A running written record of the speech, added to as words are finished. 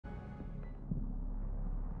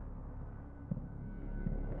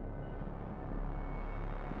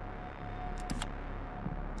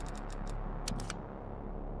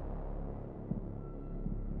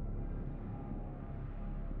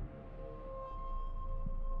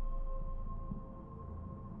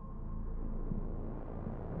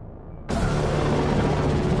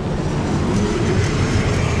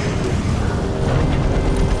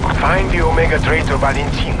Omega traitor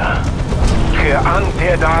Valentina. Her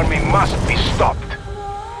undead army must be stopped.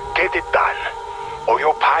 Get it done, or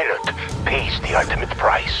your pilot pays the ultimate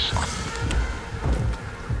price.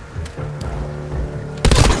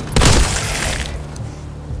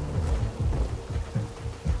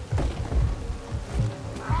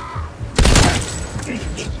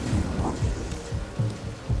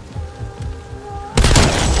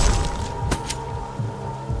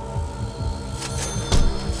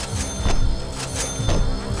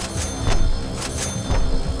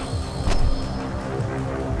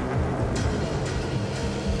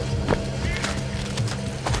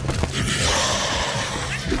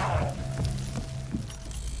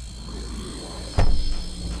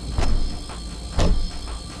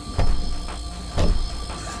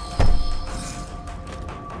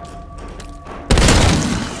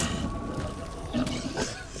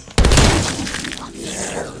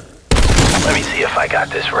 I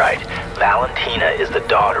got this right. Valentina is the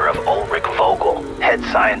daughter of Ulrich Vogel, head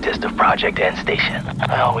scientist of Project End Station.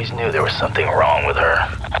 I always knew there was something wrong with her.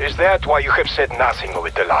 Is that why you have said nothing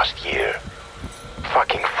over the last year?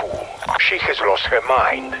 Fucking fool. She has lost her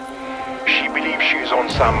mind. She believes she is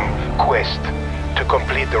on some quest to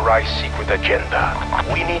complete the Reich's secret agenda.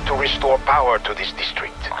 We need to restore power to this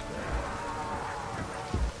district.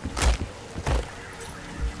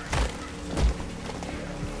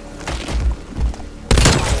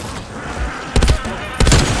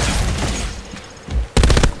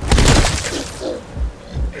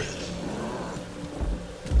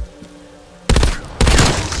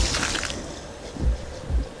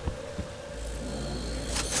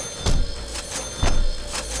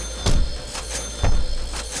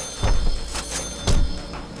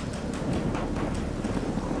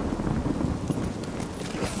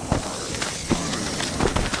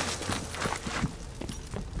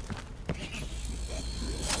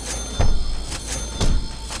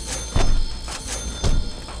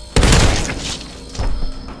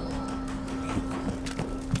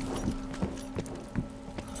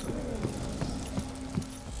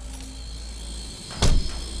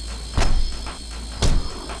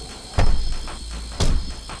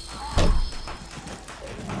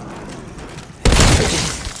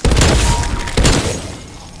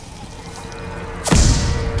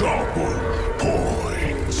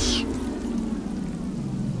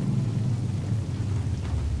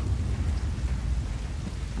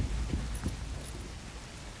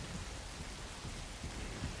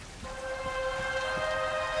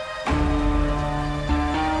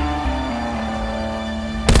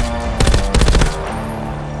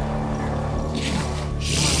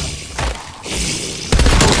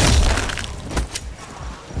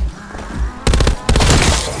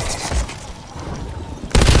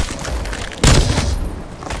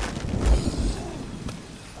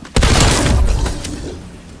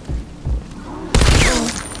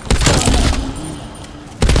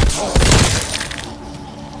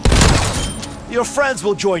 Your friends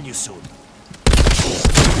will join you soon.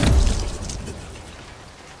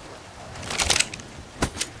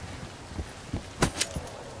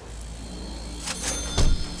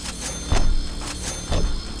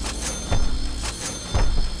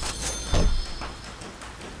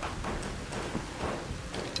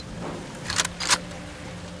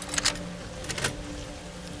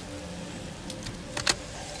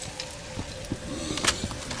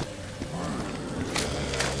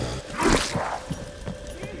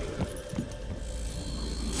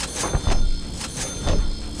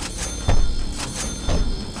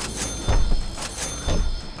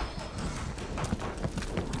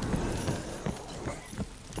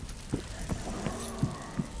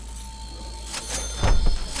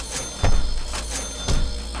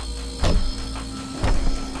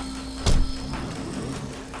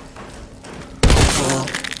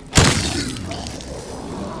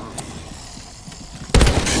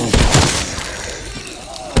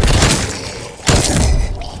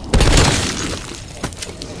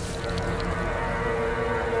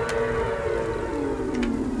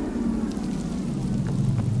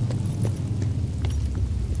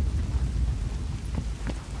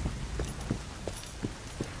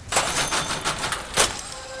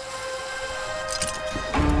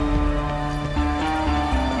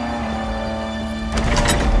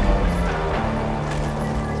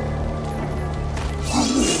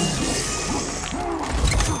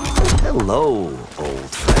 Hello, old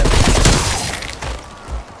friend.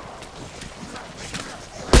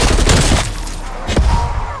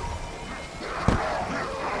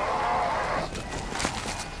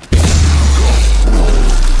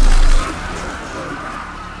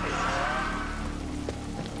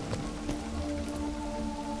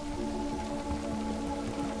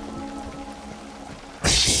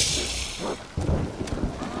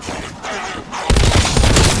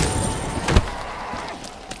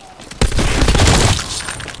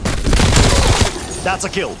 That's a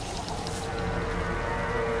kill.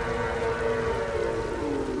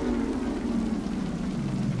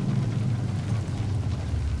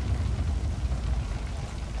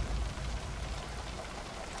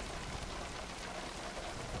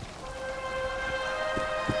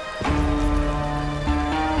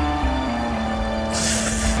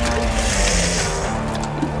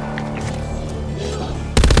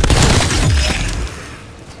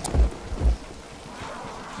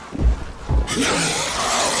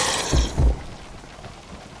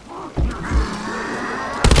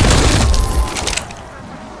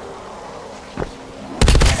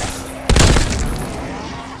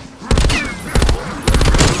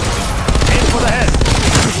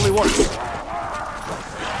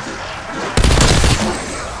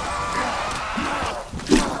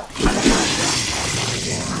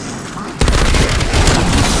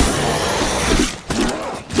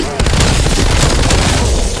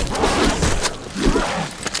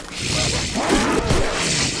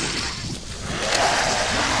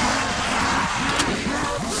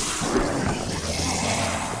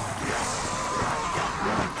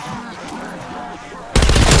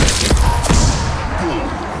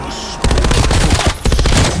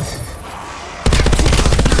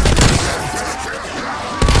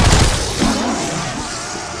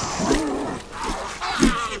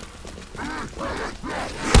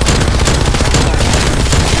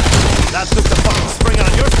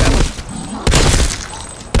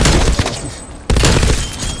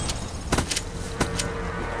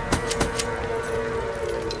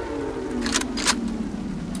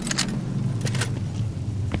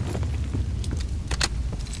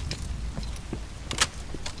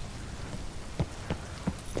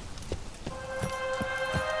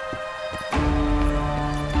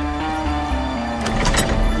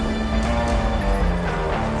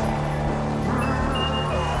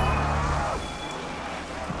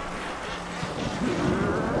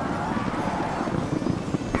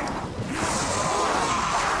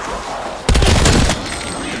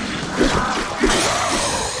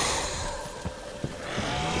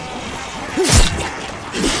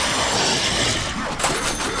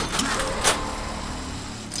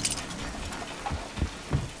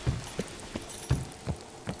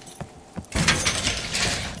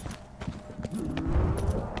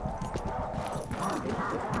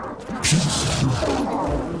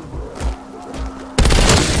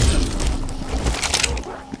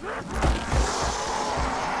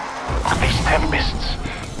 Tempests.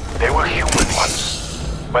 They were human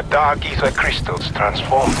once, but dark ether crystals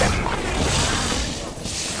transformed them.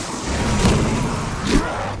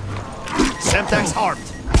 Semtex armed.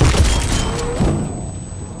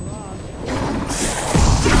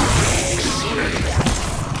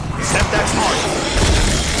 Semtex armed.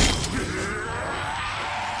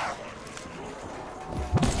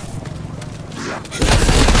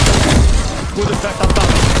 Good effect on top.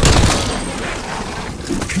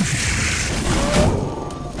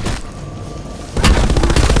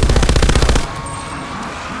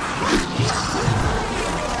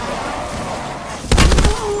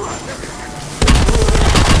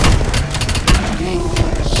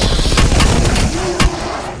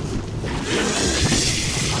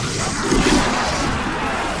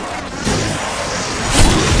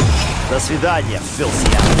 До свидания,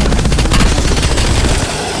 filthy animal.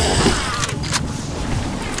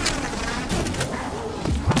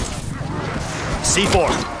 C4.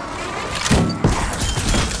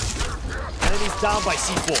 Enemies down by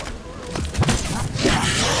C4.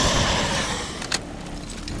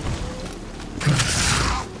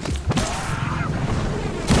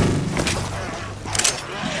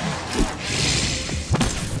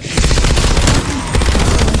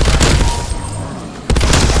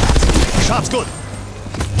 Shot's good.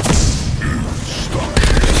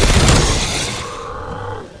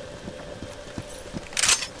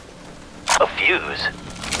 A fuse?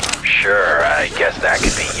 Sure, I guess that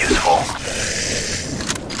could be useful.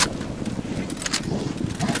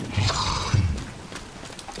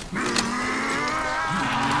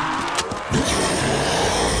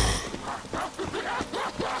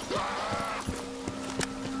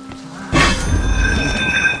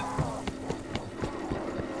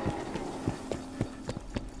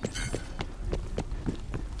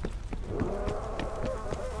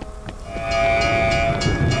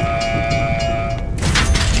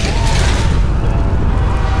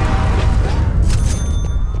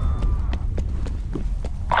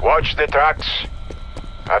 Watch the tracks.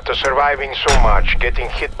 After surviving so much, getting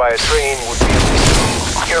hit by a train would be...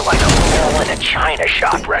 You're like a mole in a china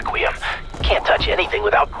shop, Requiem. Can't touch anything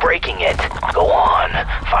without breaking it. Go on,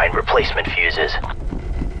 find replacement fuses.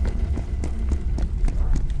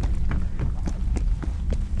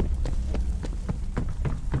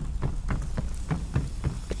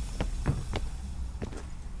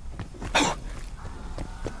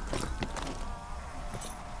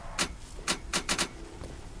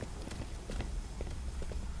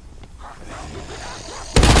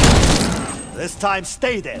 This time,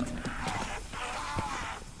 stay dead.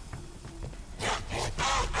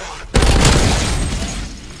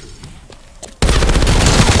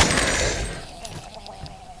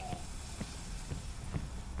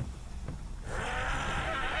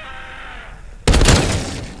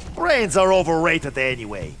 Brains are overrated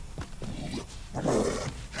anyway.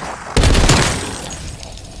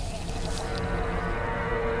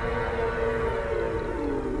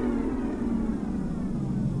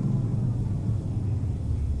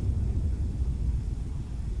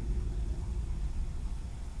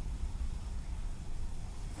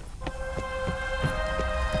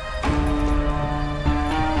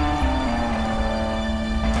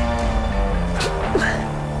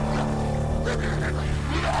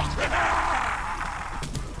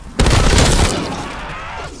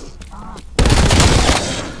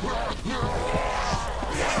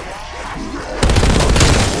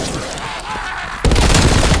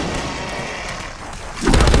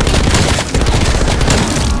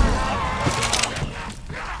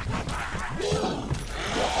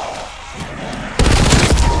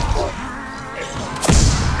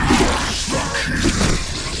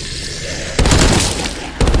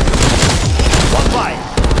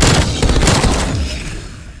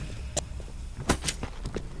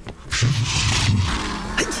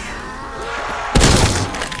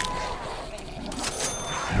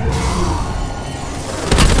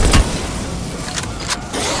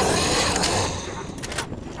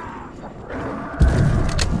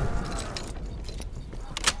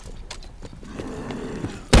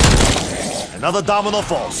 Another domino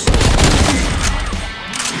falls.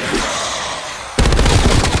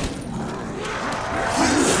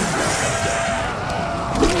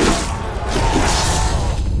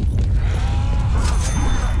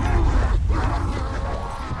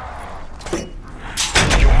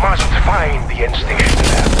 You must find the end station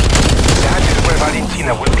lab. That is where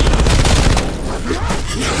Valentina will be.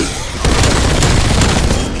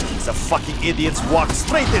 The fucking idiots walked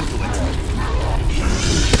straight into it.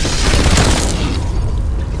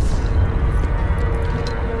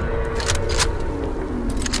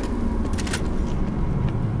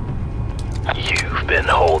 You've been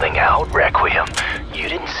holding out, Requiem. You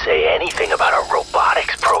didn't say anything about a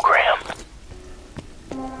robotics program.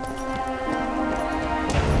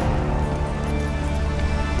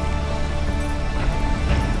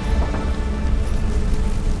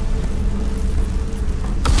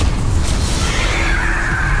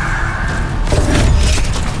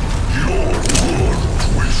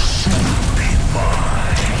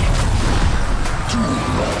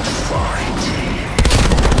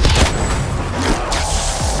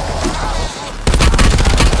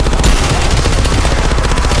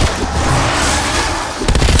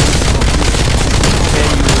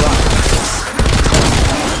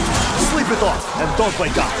 And don't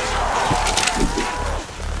wake up.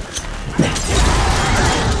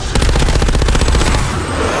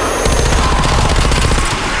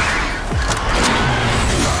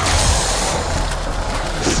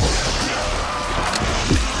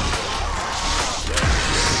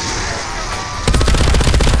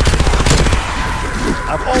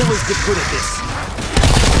 I've always been good at this.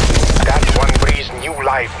 That one breathes new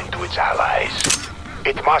life into its allies.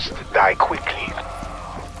 It must die quickly.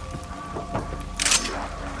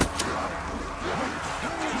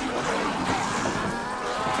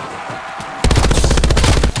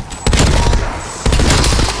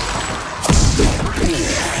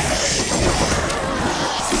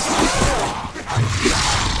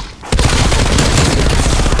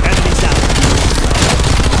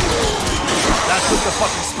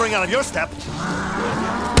 Spring out of your step.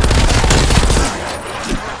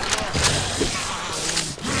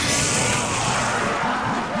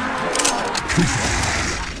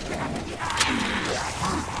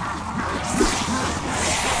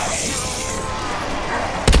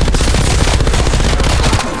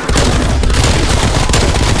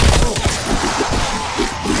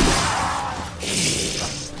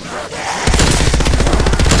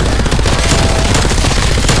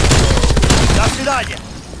 До свидания.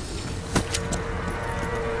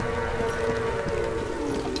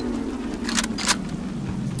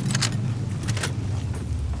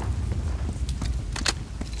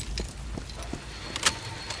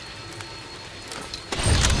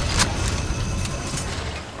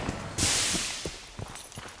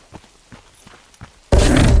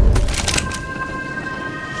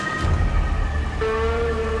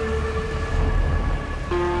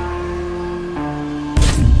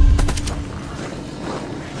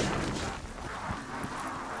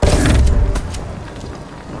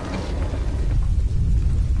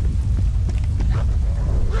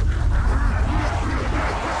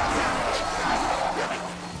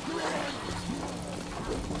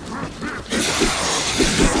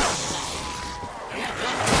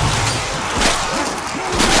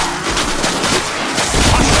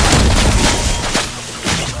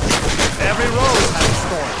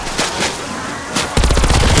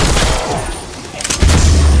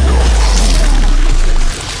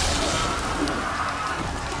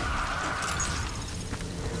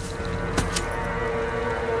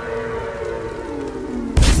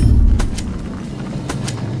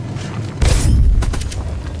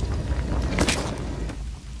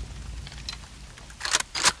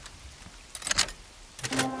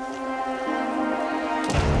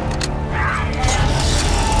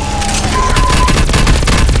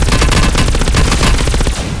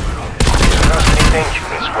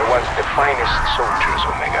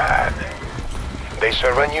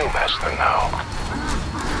 serve a new master now.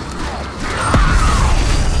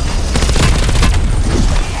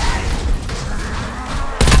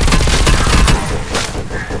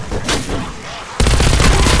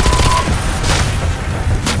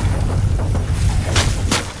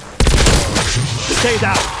 Stay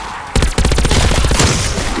down!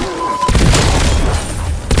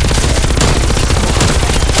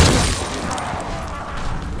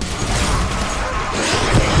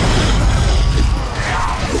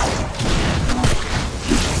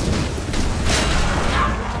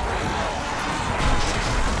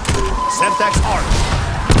 Semtex arc!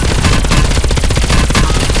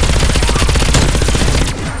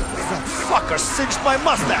 That fucker singed my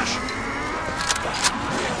mustache!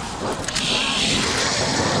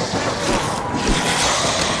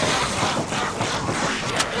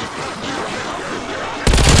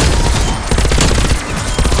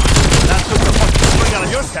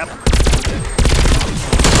 Your step.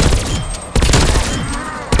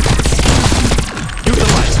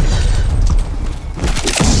 Utilize.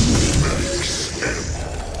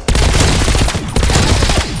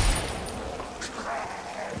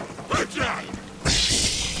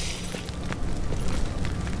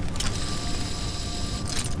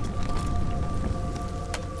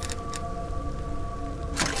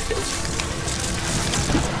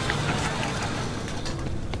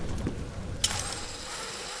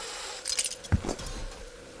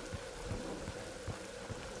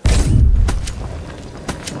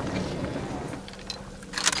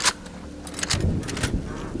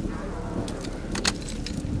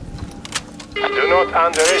 Do not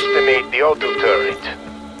underestimate the auto turret.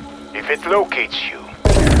 If it locates you,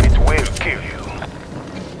 it will kill you.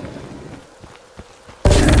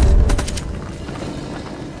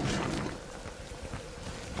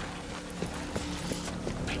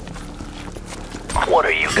 What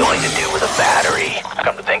are you going to do with a battery?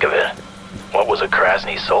 Come to think of it, what was a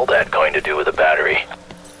Krasny Soldat going to do with a battery?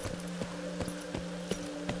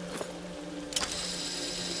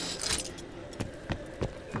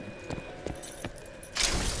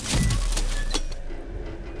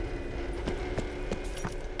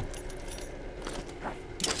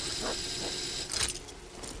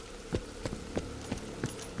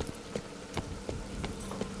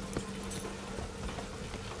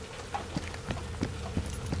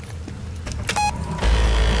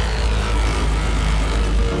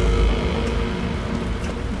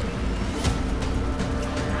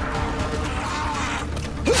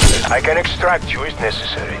 I can extract you if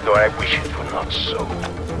necessary, though I wish it were not so.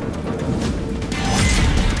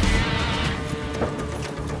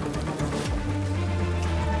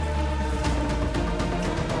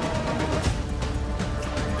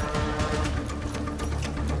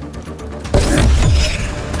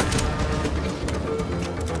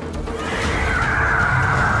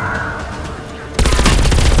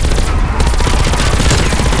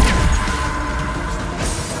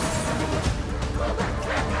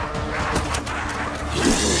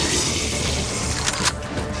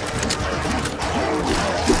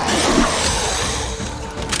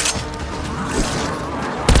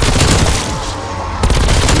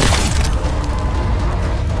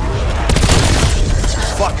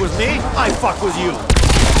 Fuck with me, I fuck with you.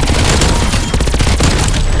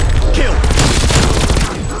 Kill.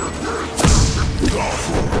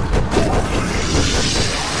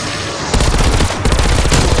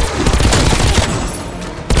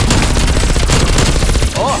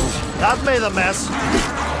 Oh, that made a mess.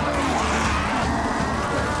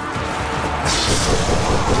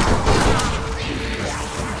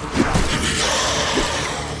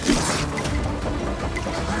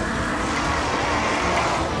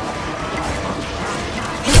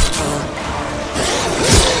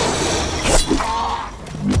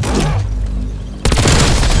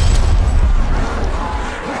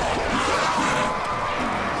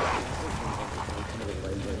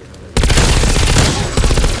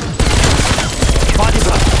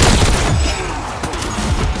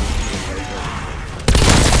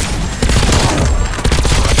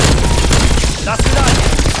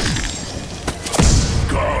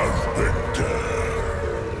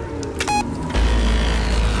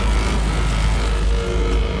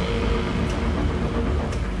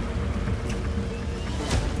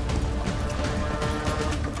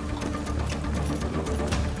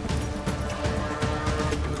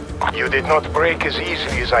 You did not break as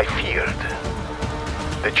easily as I feared.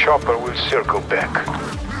 The chopper will circle back.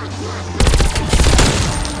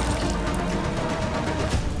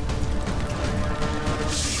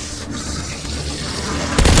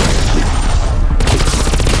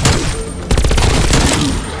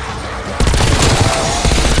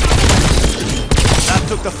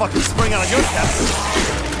 fucking spring out of your step.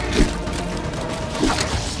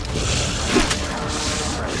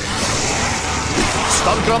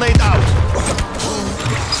 Stun grenade out.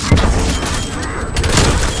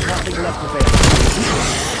 Nothing left to fail.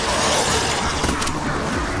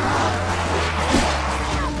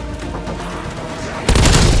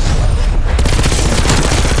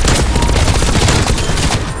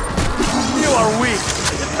 You are weak.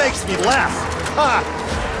 It makes me laugh. Ha!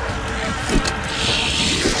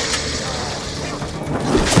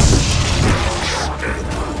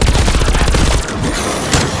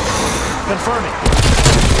 Confirming.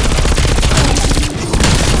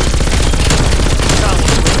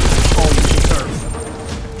 All you deserve.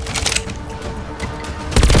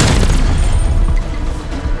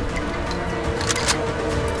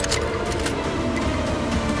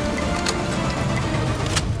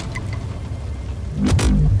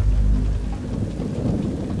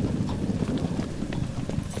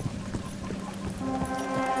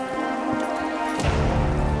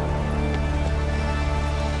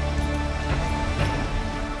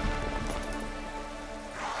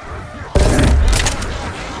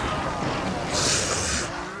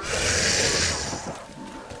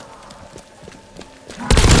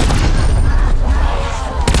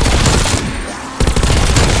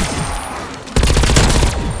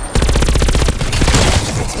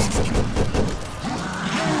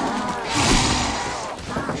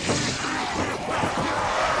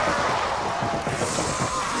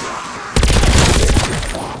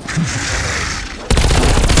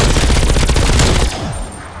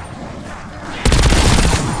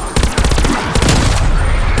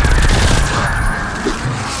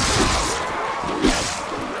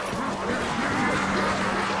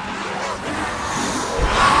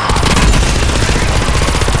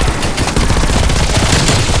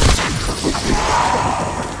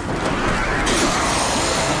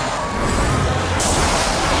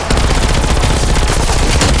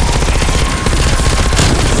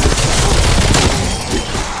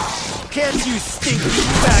 Can't you stinky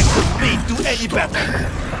bags of meat do any better?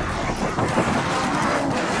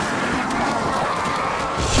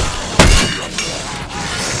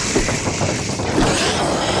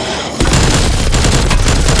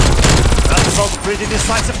 That felt pretty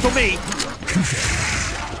decisive to me.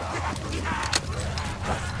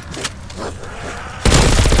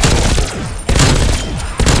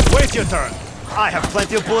 Wait your turn. I have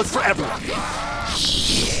plenty of bullets for everyone.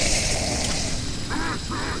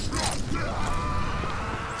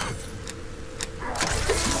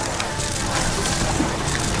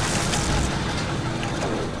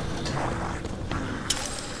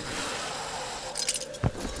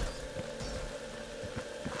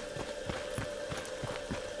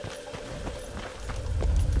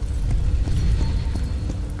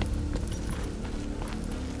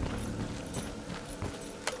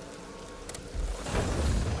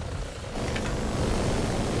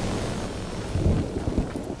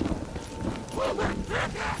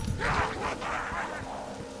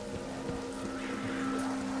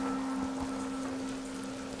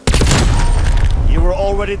 You were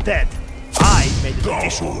already dead. I made it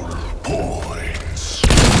official. Points.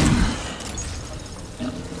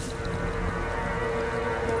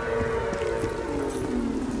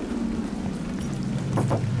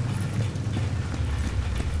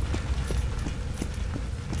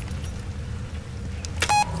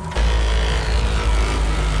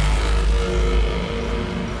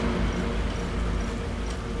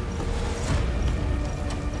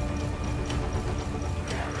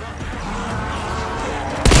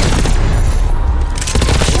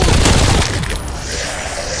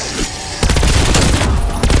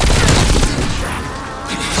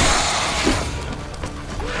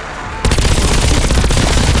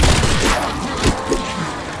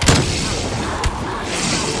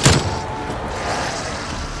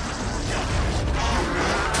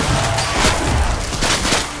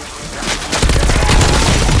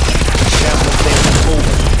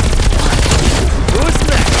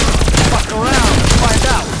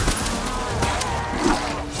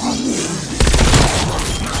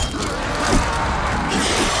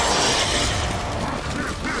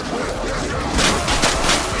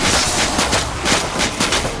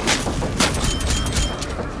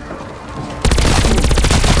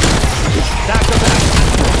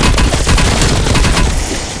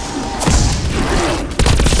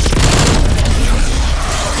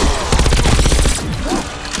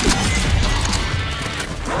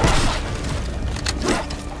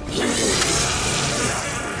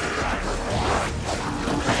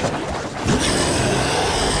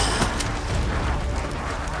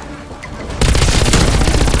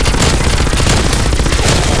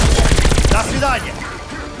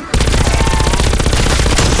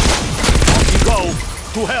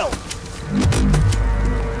 hell!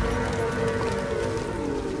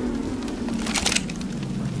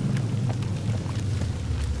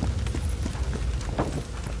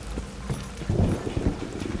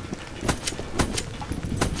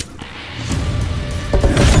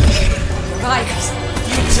 Riders,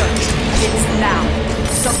 future begins now.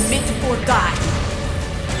 Submit or die.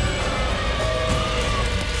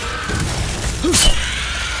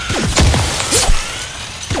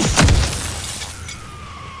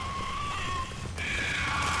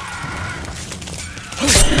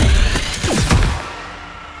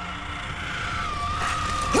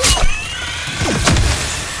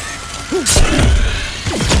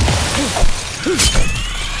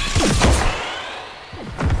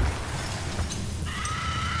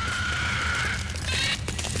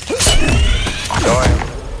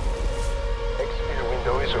 Exfil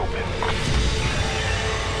window is open.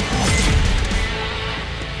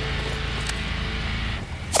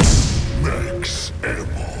 Max ammo.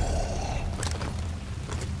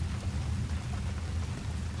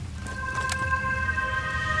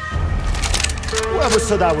 Whoever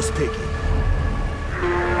said I was picky?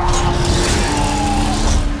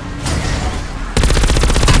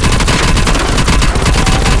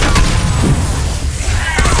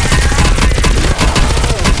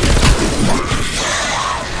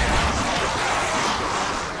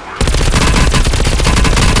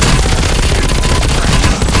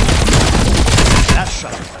 That's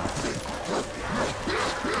shot.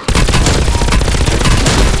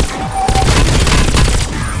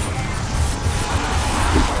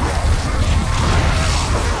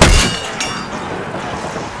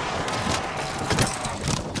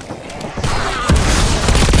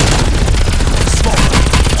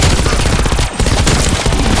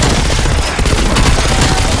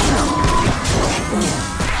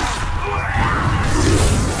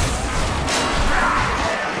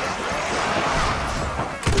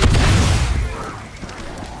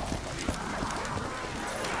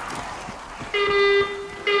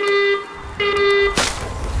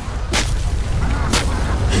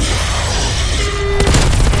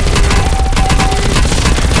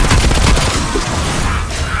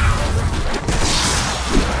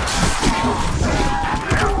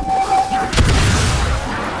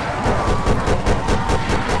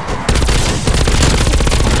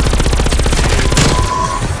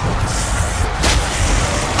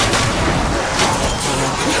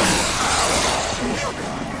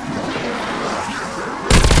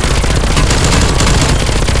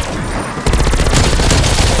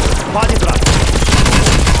 Body drop.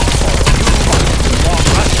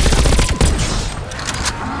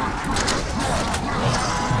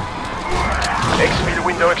 Exfil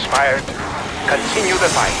window expired. Continue the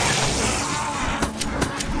fight.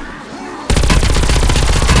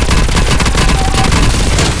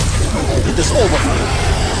 It is over.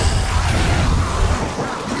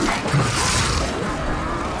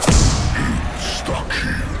 Stuck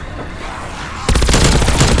here.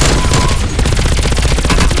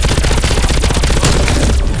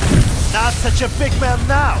 Not such a big man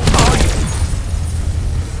now, are you?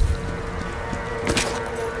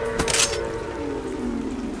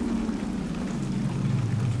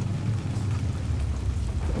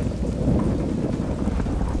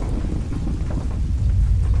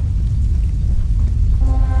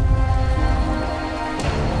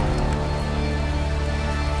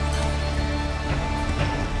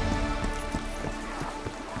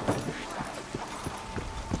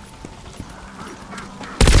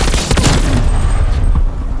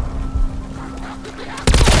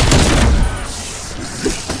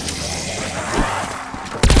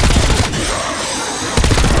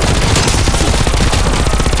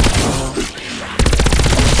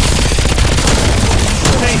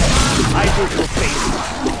 I do your face.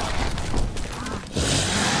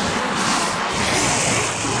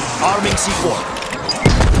 Arming C4.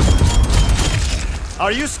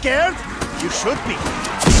 Are you scared? You should be.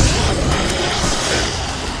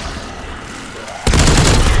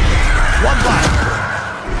 One by.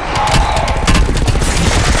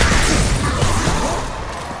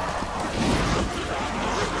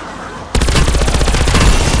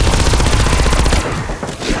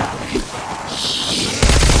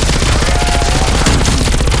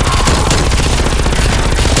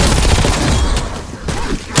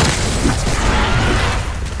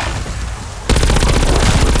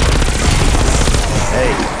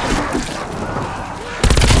 Hey,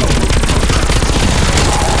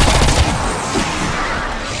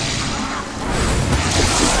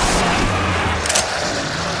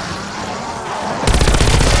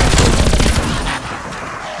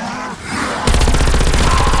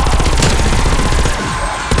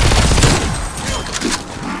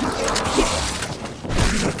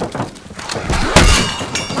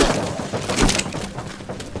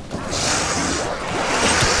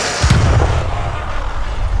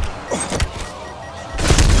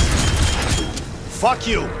 Fuck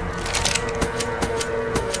you!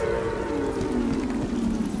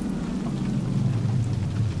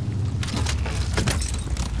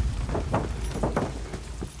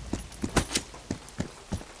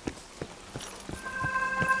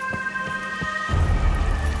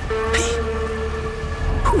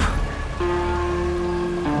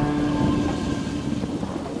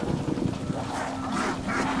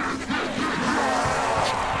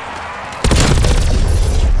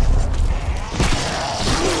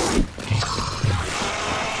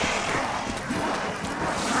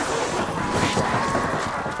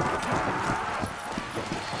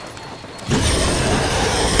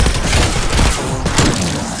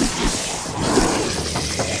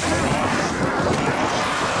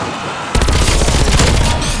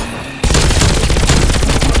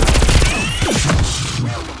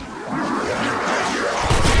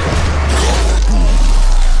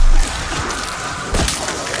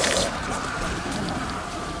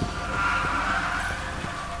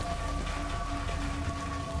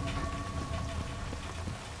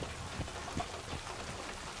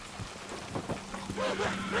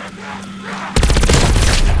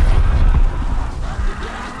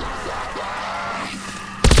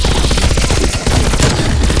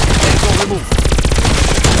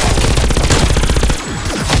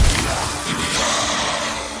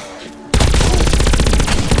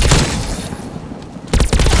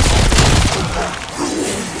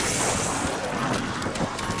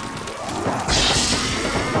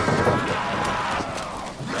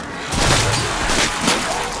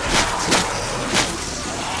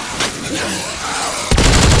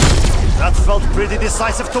 Felt pretty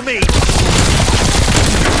decisive to me.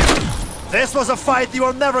 This was a fight you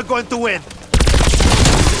are never going to win.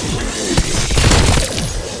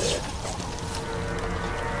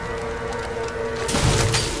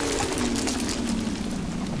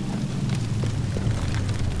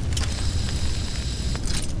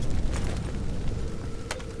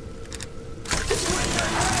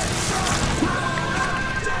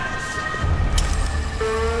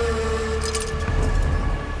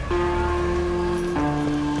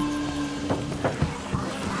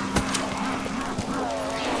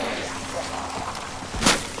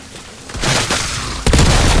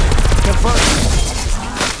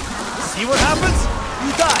 See what happens?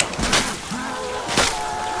 You die!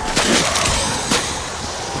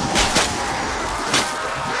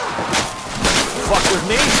 Fuck with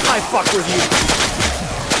me, I fuck with you!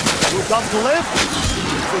 You're done to live?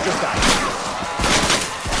 So just die.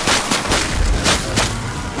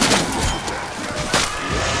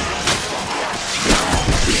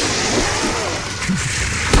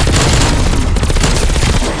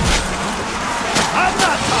 I'm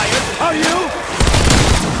not tired, are you?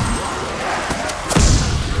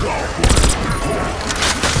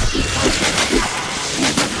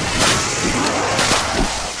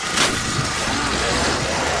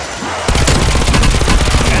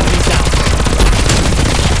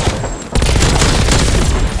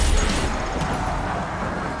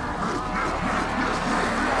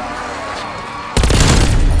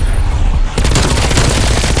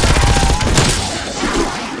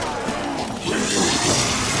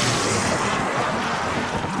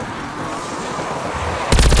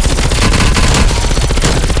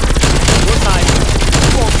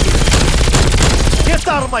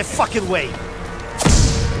 Out of my fucking way!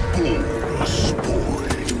 Bonus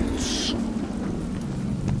points.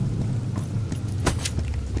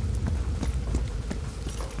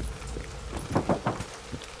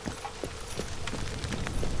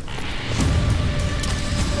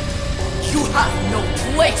 You have no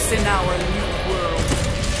place in our new world.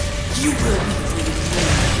 You will be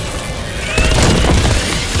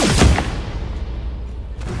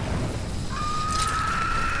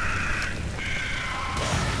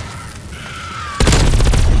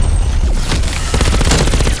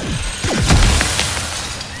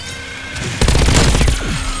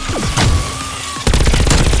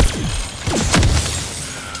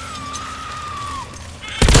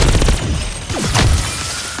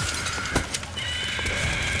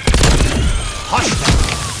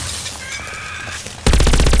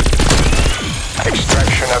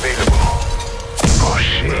Extraction available. For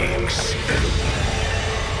shame.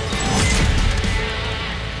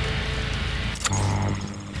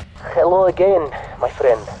 Hello again, my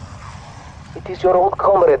friend. It is your old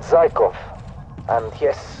comrade Zykov. And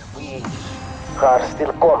yes, we are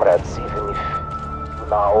still comrades, even if you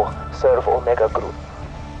now serve Omega Group.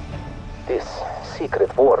 This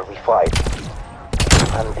secret war we fight,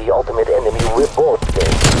 and the ultimate enemy we're both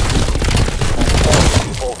dead.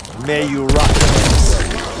 May you rot.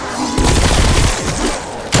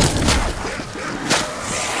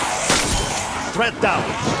 Threat down.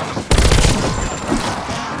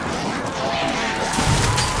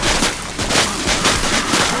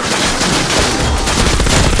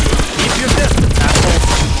 Keep your distance, asshole.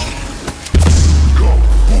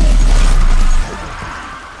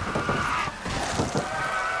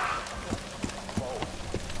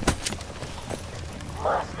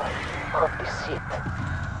 Master of deceit.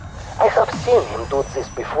 I have seen him do this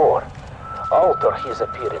before. Alter his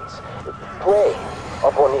appearance, play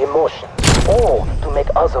upon emotion, all to make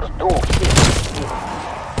others do his will.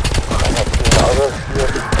 I have seen others here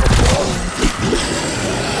perform.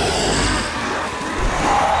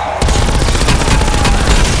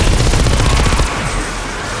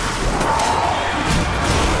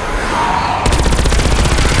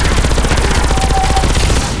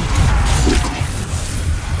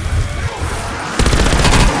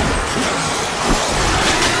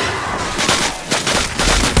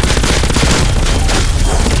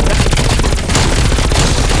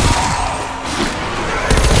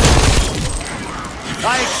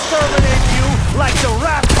 I exterminate you like the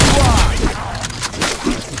rat you are!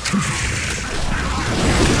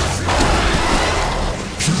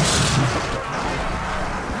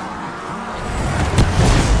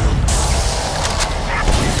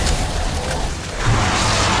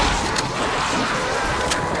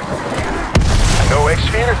 No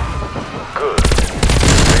X-Sphere? Good.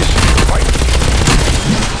 This is right.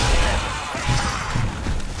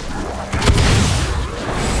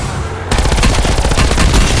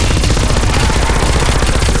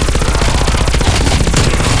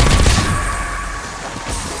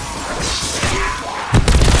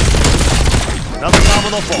 Another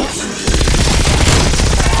nominal force.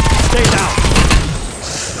 Stay down.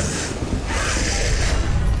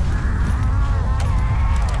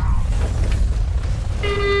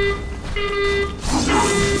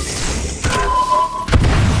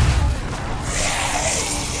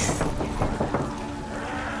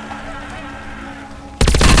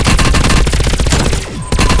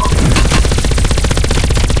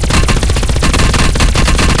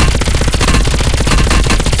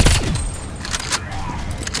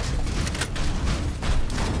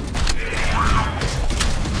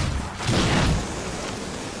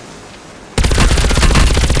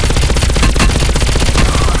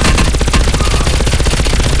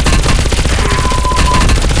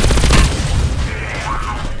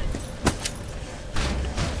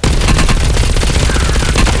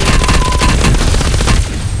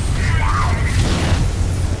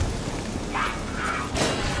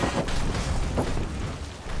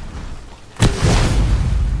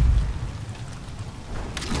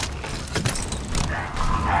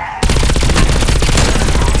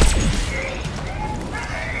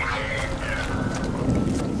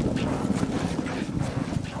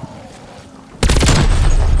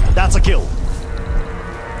 That's a kill.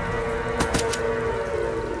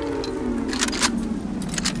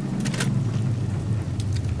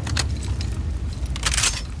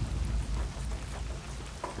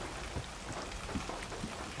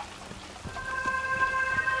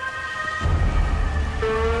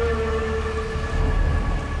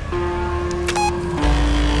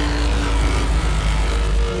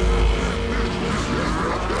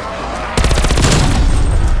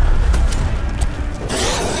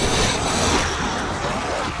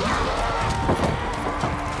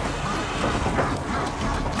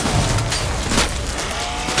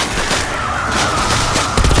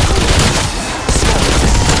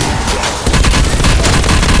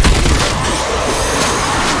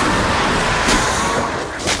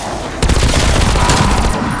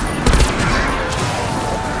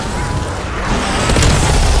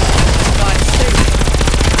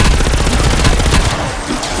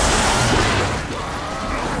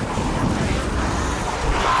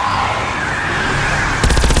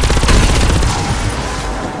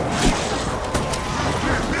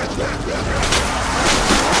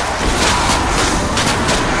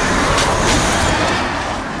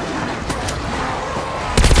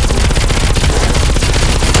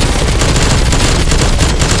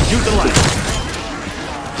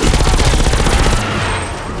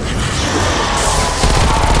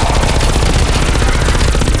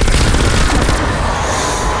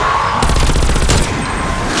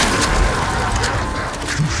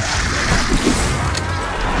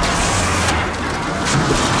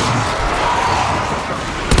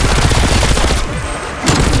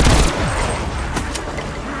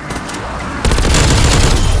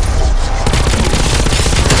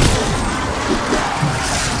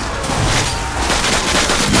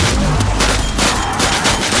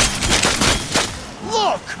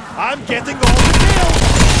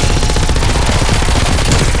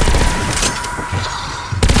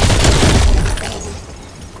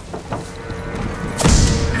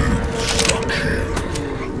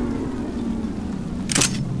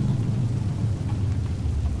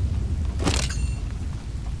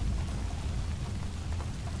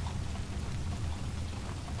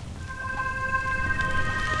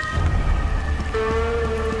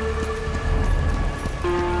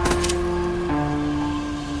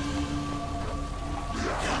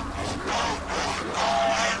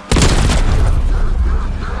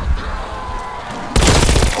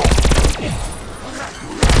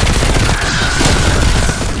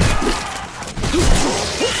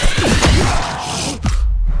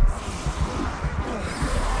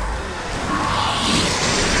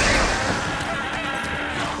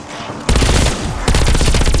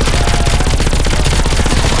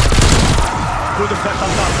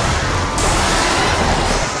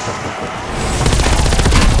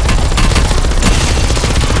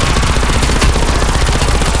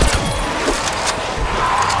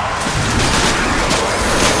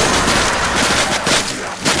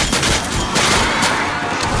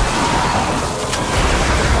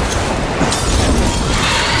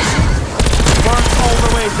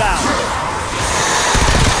 down.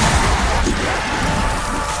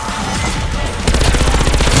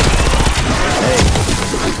 Hey.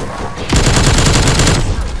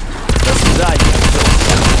 До свидания.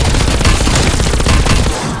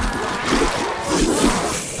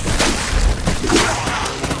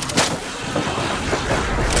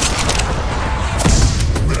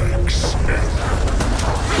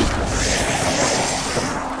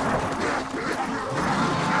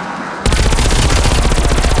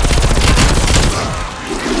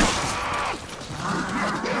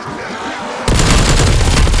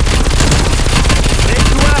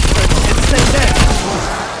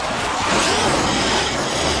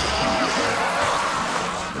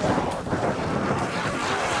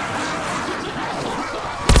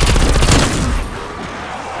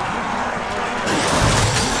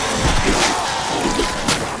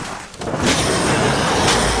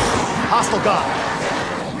 Hostile guard.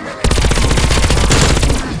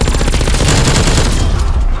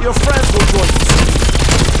 Your friends will join you soon.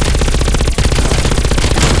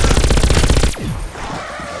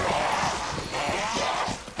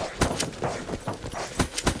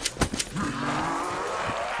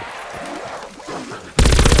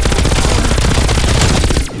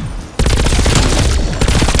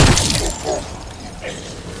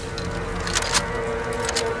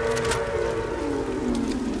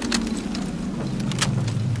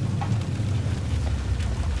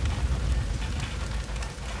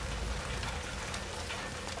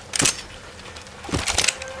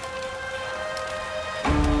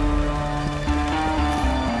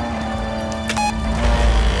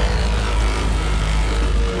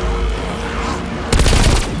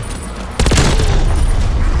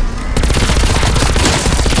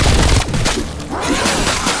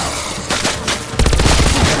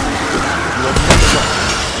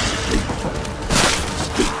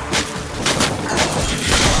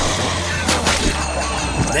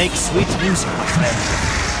 Make sweet music, my friend.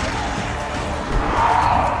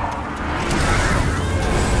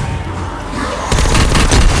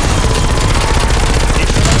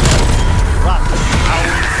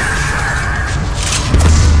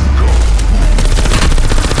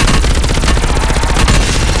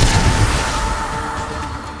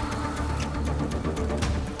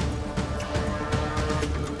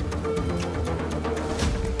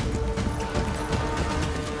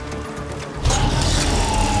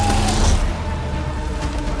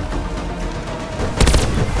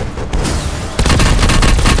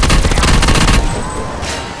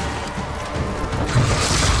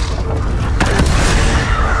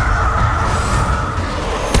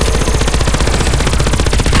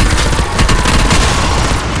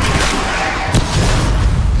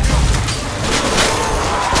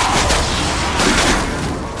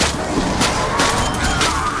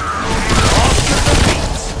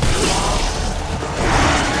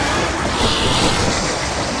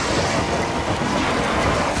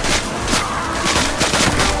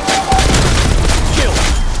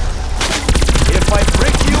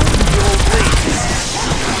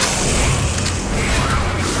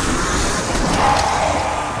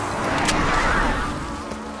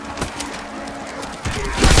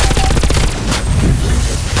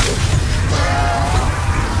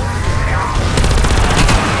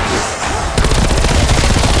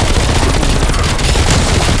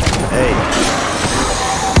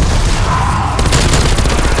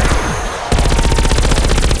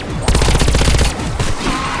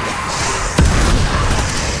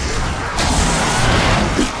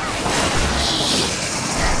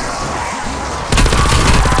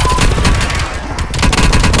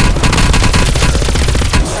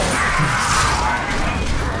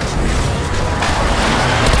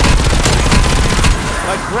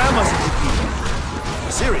 Grandma's a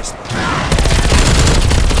hippie. Seriously.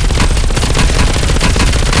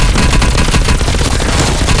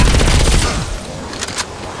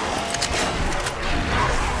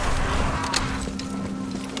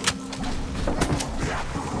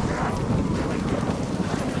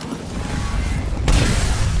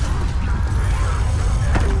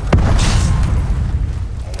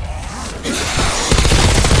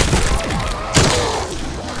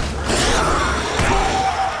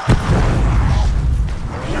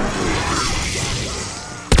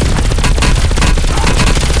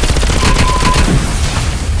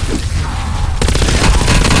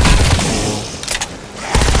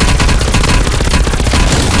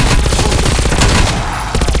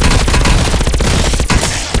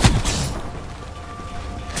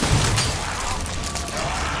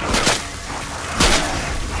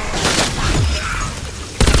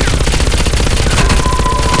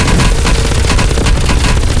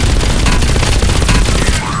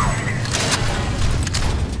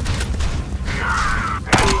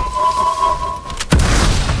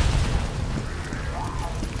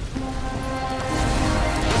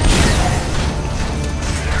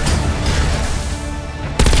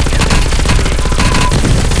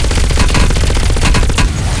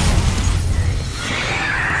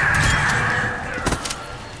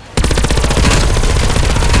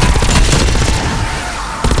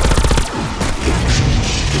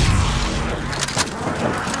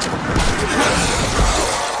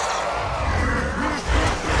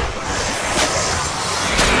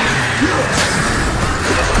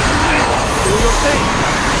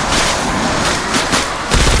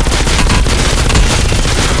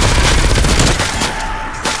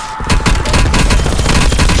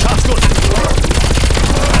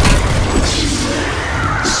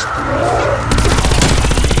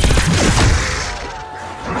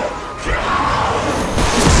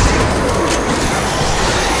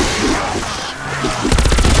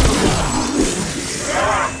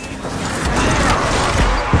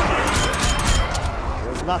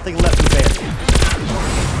 Nothing left to bury.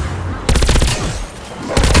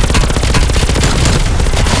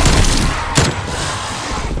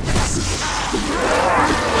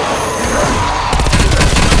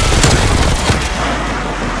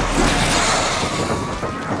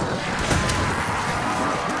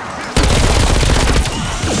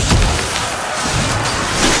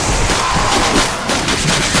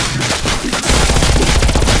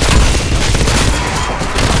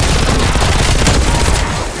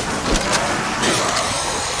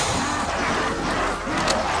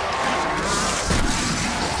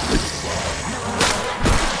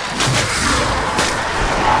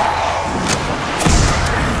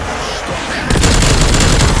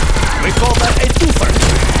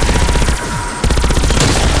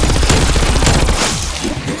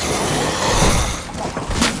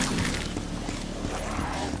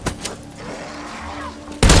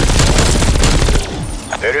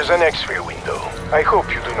 There is an X-ray window. I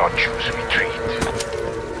hope you do not choose retreat.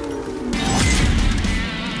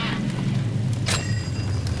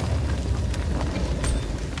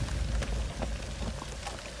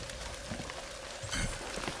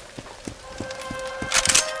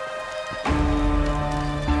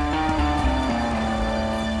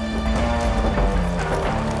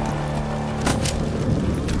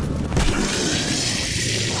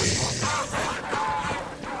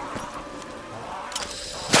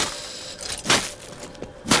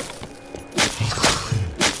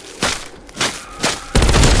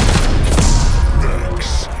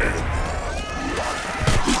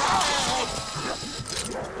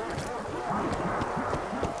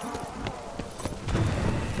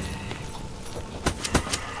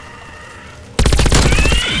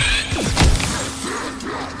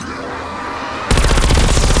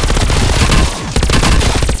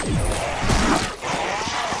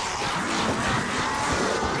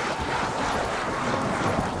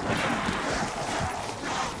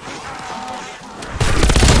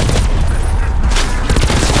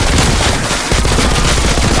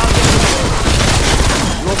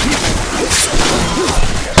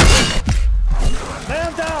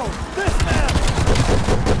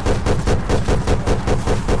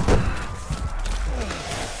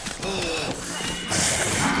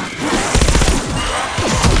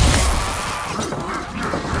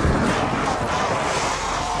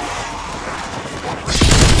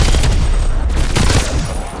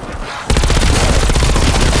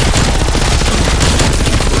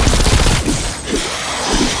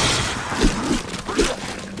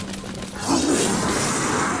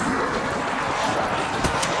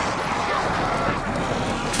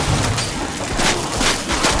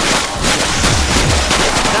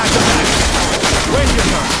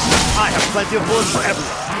 Plenty of bullets for everyone.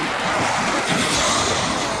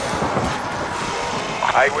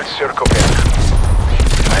 I will circle back.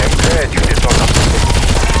 I am glad you did not upset me.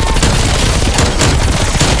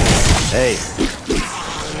 Hey.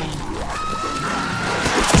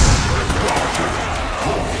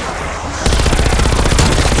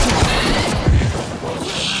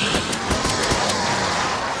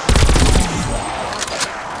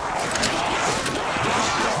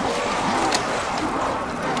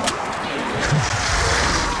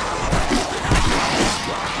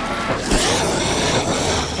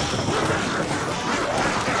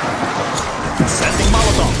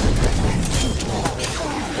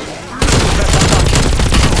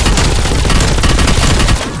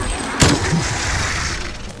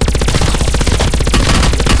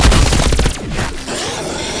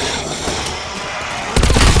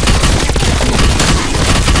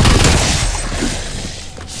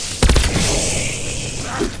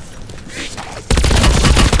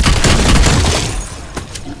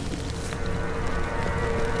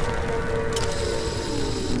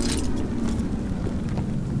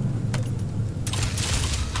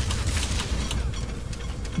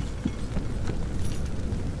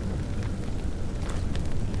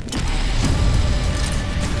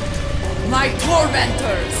 My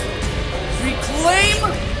tormentors! Reclaim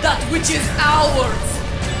that which is ours!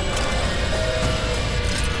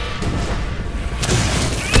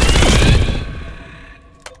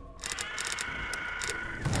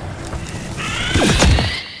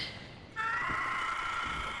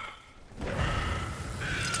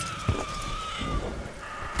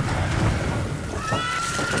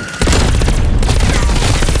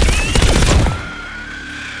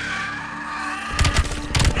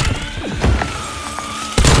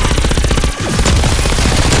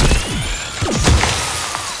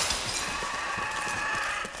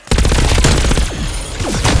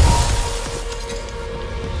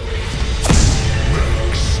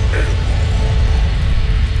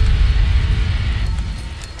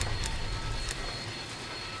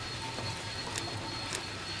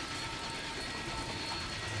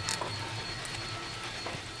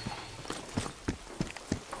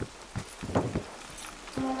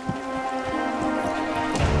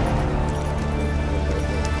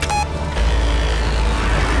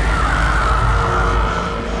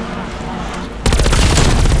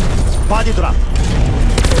 Body drop.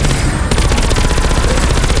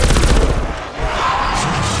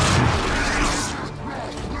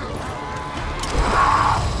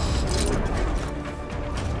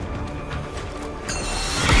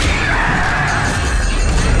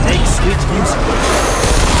 Make sweet music.